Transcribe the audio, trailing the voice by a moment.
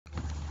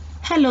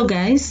Hello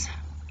guys,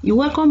 you're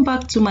welcome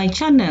back to my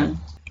channel.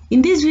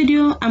 In this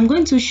video, I'm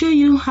going to show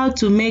you how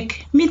to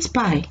make meat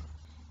pie.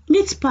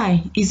 Meat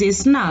pie is a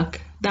snack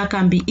that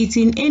can be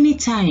eaten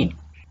anytime.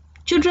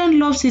 Children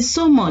love it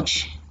so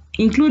much,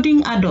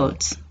 including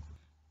adults.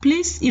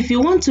 Please, if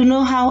you want to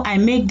know how I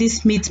make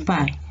this meat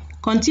pie,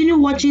 continue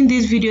watching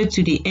this video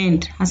to the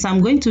end as I'm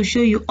going to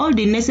show you all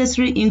the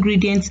necessary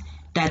ingredients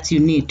that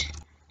you need.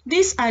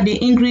 These are the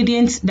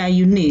ingredients that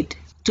you need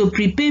to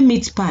prepare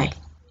meat pie.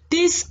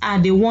 These are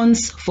the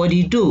ones for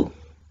the dough.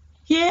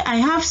 Here I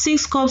have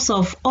 6 cups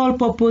of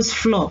all-purpose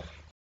flour.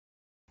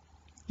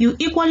 You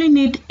equally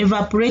need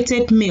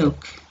evaporated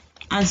milk,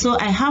 and so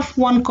I have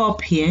 1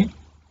 cup here.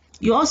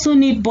 You also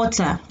need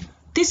butter.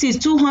 This is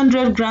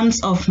 200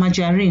 grams of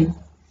margarine.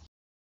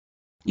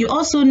 You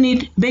also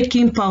need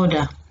baking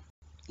powder.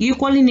 You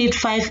equally need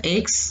 5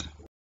 eggs.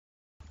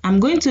 I'm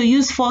going to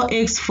use 4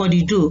 eggs for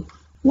the dough,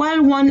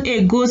 while 1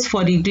 egg goes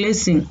for the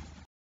glazing.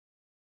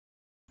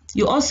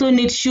 You also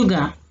need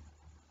sugar.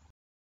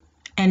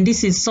 And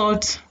this is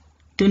salt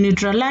to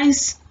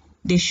neutralize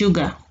the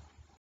sugar.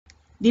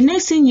 The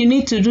next thing you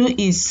need to do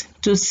is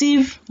to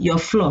sieve your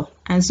flour,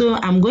 and so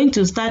I'm going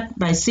to start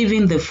by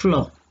sieving the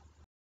flour.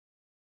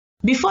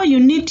 Before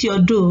you knead your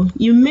dough,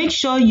 you make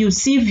sure you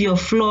sieve your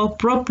flour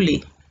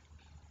properly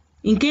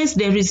in case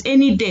there is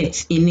any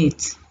dirt in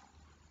it.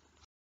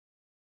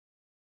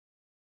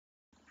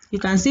 You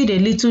can see the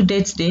little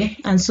dirt there,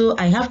 and so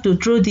I have to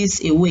throw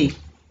this away.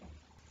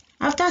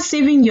 After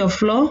sieving your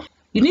flour,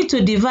 you need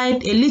to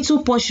divide a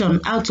little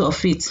portion out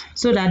of it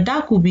so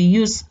that could be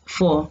used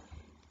for,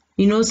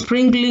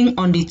 sprinkling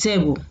on the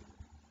table.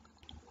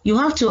 You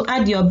have to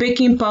add your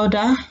baking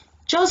powder,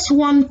 just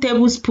 1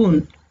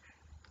 tablespoon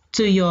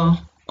to your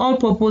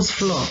all-purpose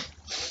flour.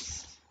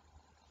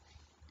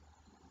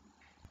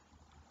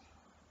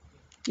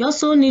 You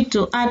also need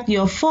to add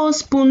your 4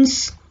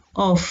 spoons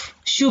of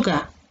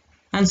sugar,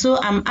 and so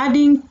I'm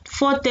adding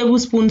 4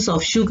 tablespoons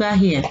of sugar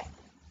here.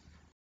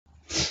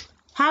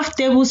 Half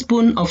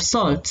tablespoon of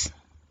salt,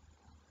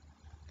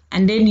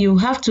 and then you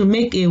have to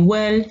make a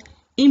well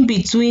in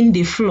between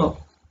the flour,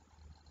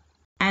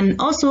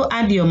 and also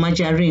add your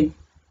margarine.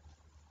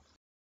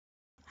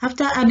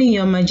 After adding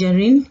your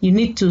margarine, you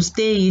need to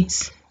stir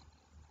it.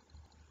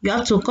 You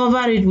have to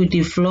cover it with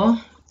the flour,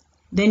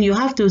 then you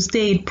have to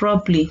stir it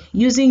properly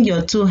using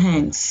your 2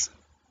 hands.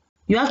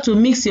 You have to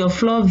mix your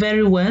flour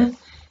very well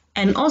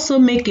and also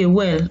make a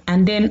well,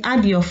 and then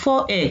add your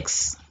 4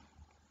 eggs.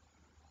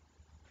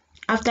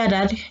 After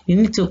that, you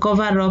need to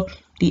cover up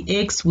the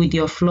eggs with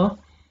your flour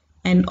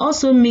and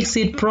also mix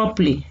it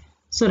properly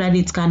so that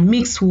it can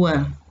mix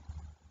well.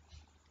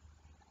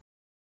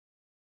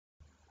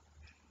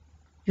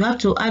 You have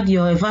to add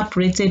your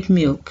evaporated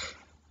milk.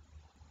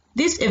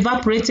 This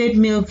evaporated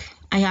milk,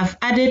 I have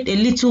added a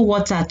little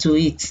water to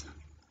it.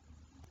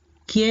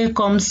 Here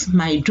comes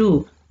my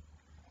dough.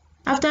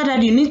 After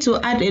that, you need to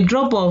add a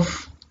drop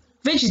of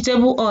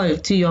vegetable oil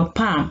to your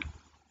pan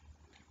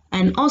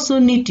and also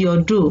knead your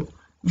dough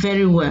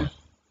very well,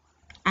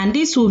 and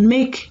this will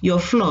make your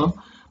flour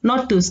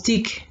not to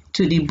stick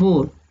to the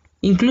bowl,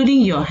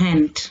 including your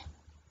hand.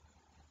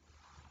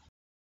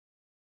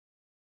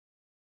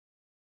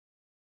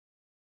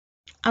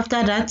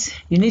 After that,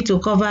 you need to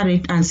cover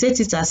it and set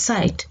it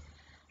aside,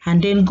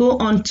 and then go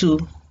on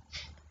to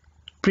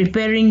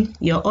preparing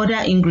your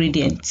other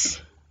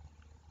ingredients.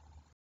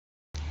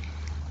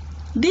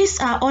 These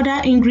are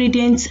other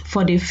ingredients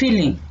for the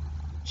filling.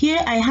 Here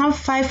I have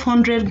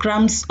 500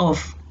 grams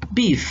of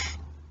beef.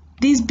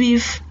 This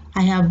beef,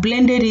 I have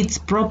blended it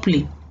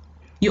properly.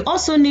 You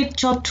also need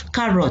chopped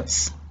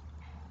carrots.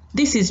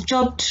 This is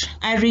chopped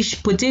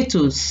Irish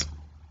potatoes.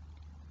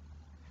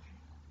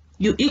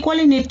 You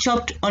equally need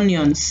chopped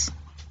onions.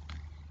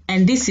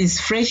 And this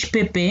is fresh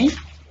pepper.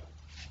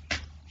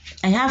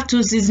 I have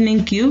 2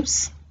 seasoning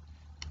cubes.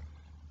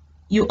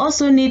 You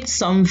also need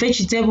some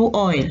vegetable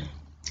oil.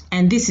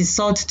 And this is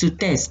salt to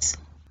taste.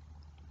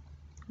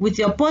 With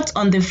your pot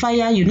on the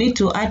fire, you need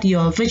to add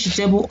your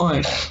vegetable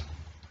oil.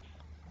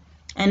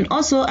 And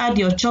also add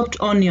your chopped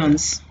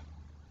onions,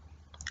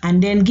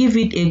 and then give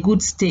it a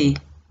good stir.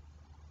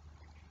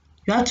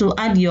 You have to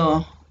add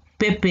your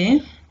pepper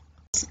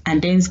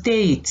and then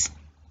stir it.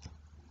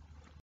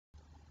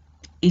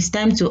 It's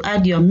time to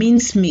add your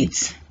minced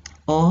meat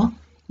or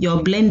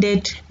your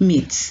blended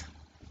meat,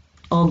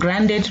 or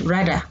grounded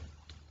rather,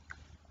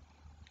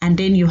 and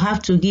then you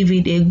have to give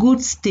it a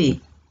good stir.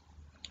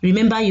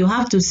 Remember, you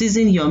have to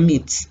season your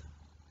meat.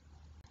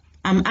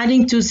 I'm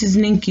adding 2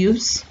 seasoning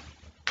cubes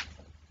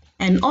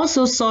and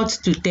also salt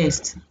to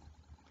taste,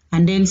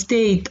 and then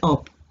stir it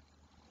up.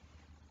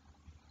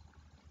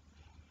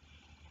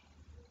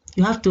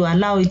 You have to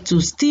allow it to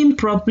steam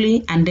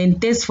properly and then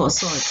taste for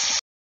salt.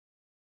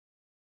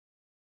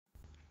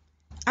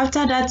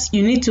 After that,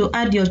 you need to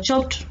add your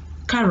chopped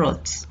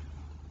carrots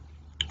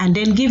and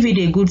then give it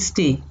a good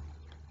stir.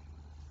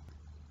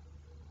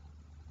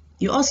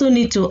 You also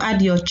need to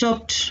add your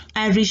chopped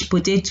Irish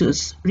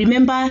potatoes.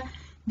 Remember,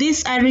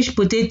 these Irish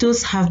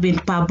potatoes have been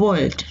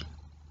parboiled,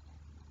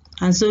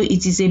 and so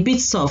it is a bit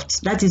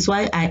soft. That is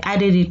why I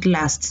added it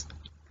last.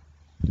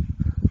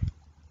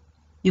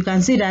 You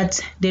can see that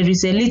there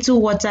is a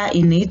little water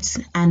in it,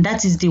 and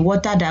that is the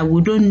water that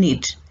we don't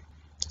need.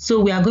 So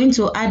we are going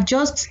to add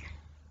just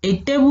a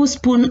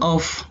tablespoon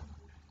of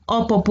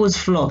all-purpose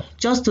flour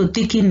just to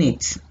thicken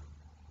it.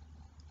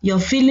 Your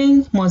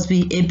filling must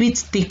be a bit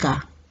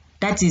thicker.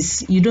 That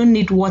is, you don't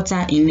need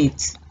water in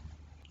it.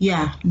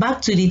 Yeah,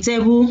 back to the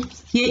table.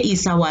 Here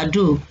is our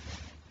dough.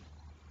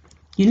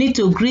 You need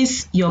to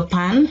grease your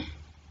pan.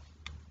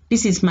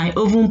 This is my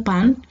oven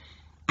pan.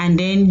 And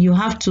then you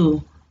have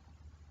to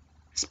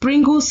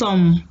sprinkle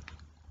some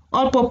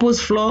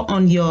all-purpose flour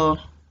on your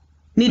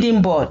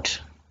kneading board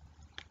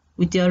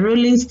with your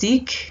rolling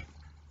stick.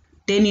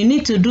 Then you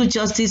need to do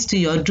justice to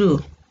your dough.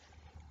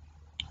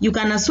 You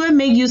can as well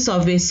make use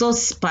of a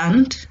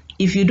saucepan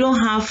if you don't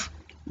have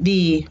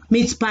the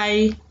meat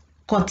pie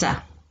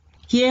cutter.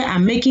 Here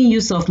I'm making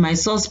use of my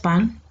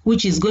saucepan,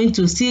 which is going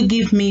to still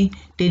give me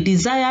the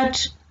desired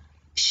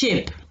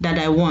shape that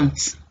I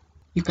want.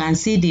 You can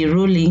see the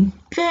rolling,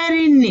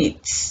 very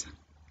neat.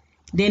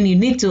 Then you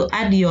need to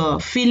add your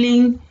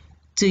filling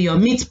to your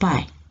meat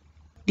pie.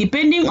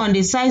 Depending on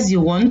the size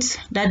you want,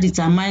 that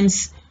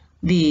determines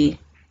the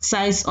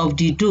size of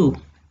the dough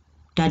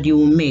that you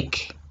will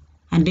make.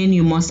 And then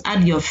you must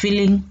add your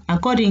filling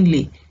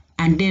accordingly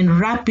and then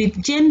wrap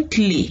it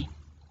gently.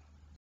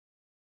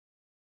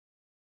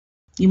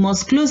 You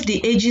must close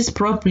the edges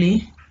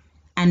properly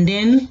and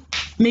then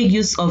make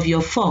use of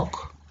your fork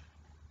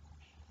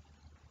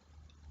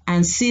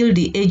and seal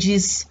the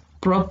edges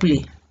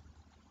properly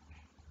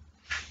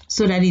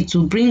so that it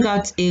will bring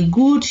out a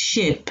good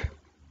shape.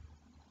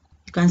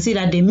 You can see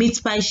that the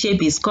meat pie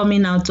shape is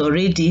coming out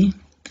already.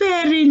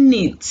 Very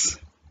neat.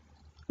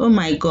 Oh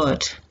my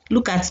God,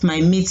 look at my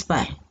meat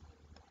pie.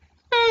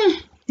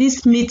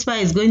 This meat pie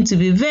is going to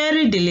be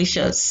very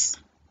delicious.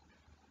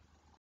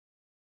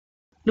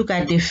 Look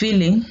at the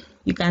filling.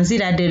 You can see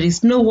that there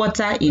is no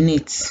water in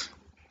it.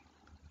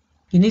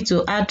 You need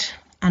to add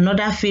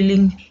another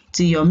filling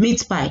to your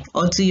meat pie,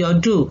 or to your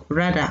dough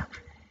rather,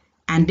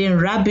 and then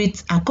wrap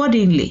it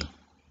accordingly.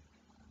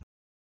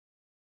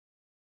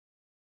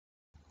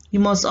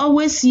 You must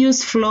always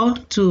use flour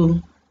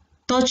to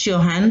touch your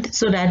hand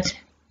so that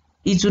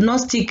it will not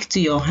stick to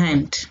your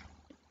hand.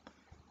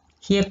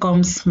 Here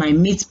comes my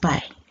meat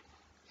pie.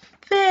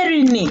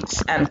 Very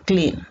neat and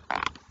clean.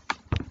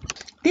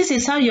 This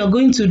is how you're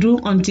going to do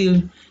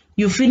until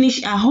you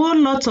finish a whole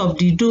lot of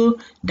the dough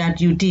that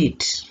you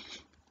did.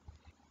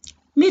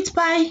 Meat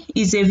pie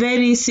is a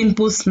very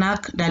simple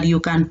snack that you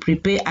can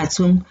prepare at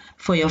home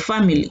for your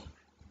family.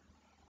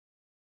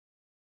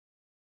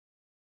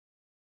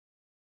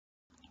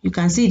 You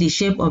can see the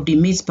shape of the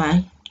meat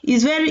pie.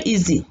 It's very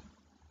easy.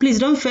 Please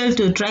don't fail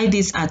to try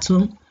this at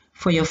home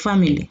for your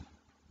family.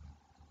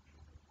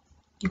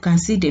 You can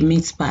see the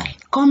meat pie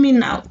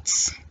coming out.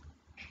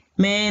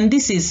 Man,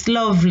 this is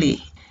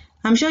lovely.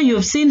 I'm sure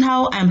you've seen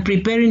how I'm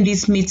preparing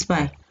this meat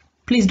pie.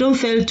 Please don't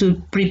fail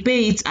to prepare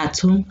it at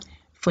home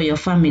for your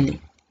family.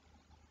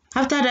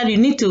 After that, you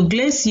need to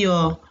glaze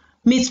your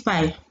meat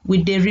pie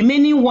with the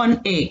remaining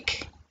 1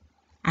 egg.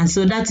 And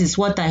so that is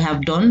what I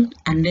have done,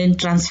 and then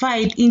transfer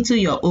it into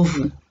your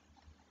oven.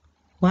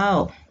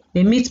 Wow,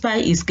 the meat pie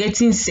is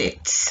getting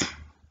set.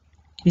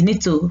 You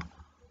need to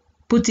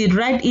put it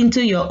right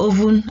into your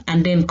oven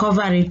and then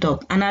cover it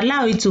up and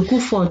allow it to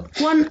cook for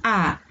 1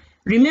 hour.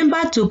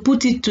 Remember to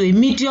put it to a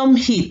medium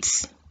heat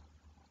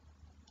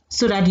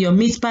so that your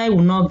meat pie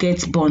will not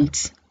get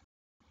burnt.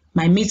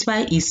 My meat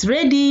pie is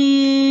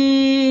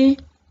ready.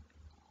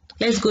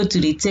 Let's go to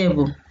the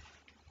table.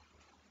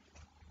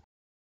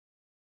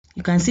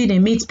 You can see the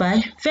meat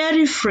pie,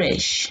 very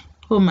fresh.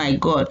 Oh my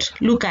God,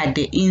 look at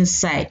the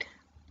inside.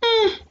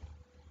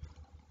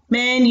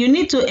 Man, you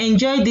need to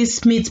enjoy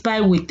this meat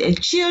pie with a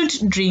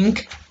chilled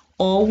drink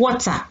or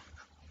water.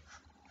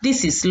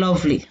 This is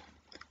lovely.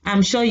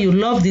 I'm sure you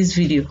love this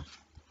video.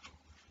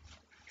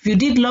 If you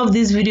did love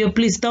this video,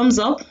 please thumbs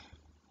up,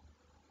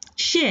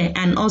 share,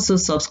 and also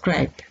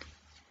subscribe.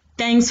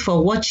 Thanks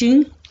for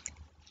watching.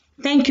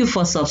 Thank you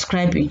for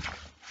subscribing.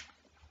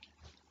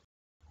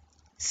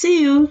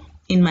 See you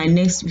in my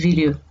next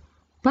video.